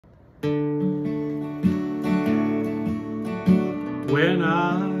when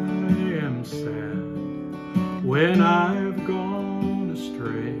I am sad, when I've gone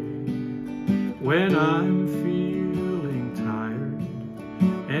astray, when I'm feeling tired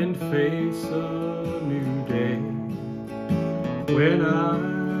and face a new day, when I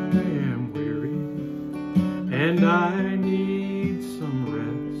am weary and I need some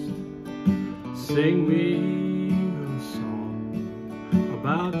rest. Sing me a song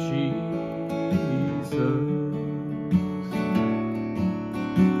about Jesus.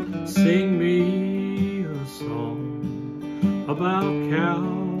 Sing me a song about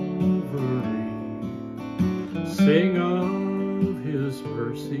Calvary. Sing of His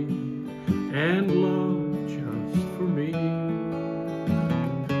mercy and love just for me.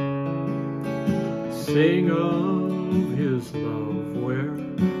 Sing of His love where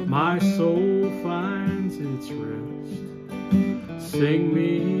my soul finds its rest. Sing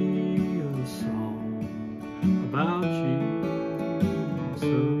me a song about Jesus.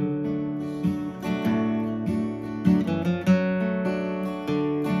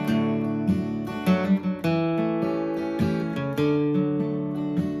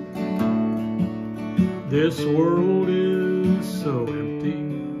 This world is so empty,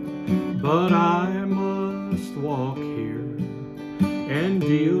 but I must walk here and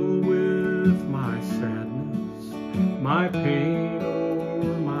deal with my sadness, my pain,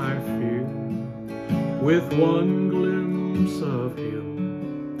 or my fear. With one glimpse of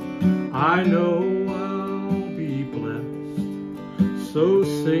Him, I know I'll be blessed. So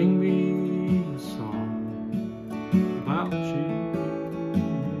sing me a song about Jesus.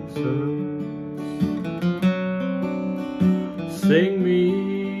 Sing me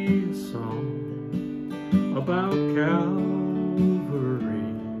a song about Calvary.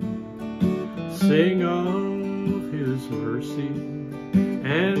 Sing of His mercy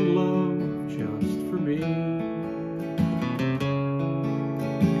and love just for me.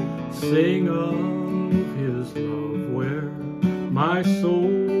 Sing of His love where my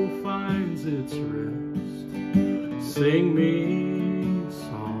soul finds its rest. Sing me a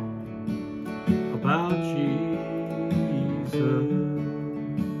song about Jesus.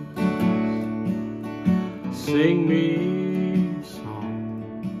 Sing me a song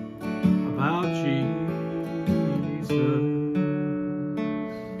about Jesus.